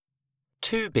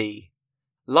2B,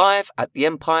 live at the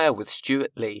Empire with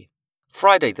Stuart Lee,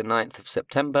 Friday the 9th of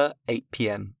September, 8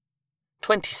 p.m.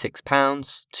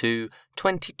 £26 to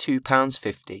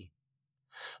 £22.50.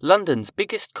 London's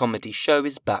biggest comedy show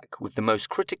is back with the most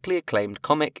critically acclaimed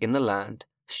comic in the land,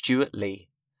 Stuart Lee,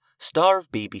 star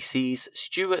of BBC's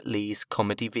Stuart Lee's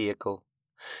comedy vehicle.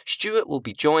 Stuart will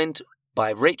be joined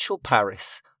by Rachel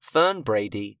Parris, Fern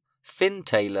Brady, Finn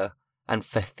Taylor, and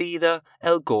Fahida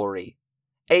El Ghori.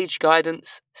 Age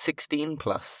guidance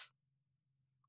 16+.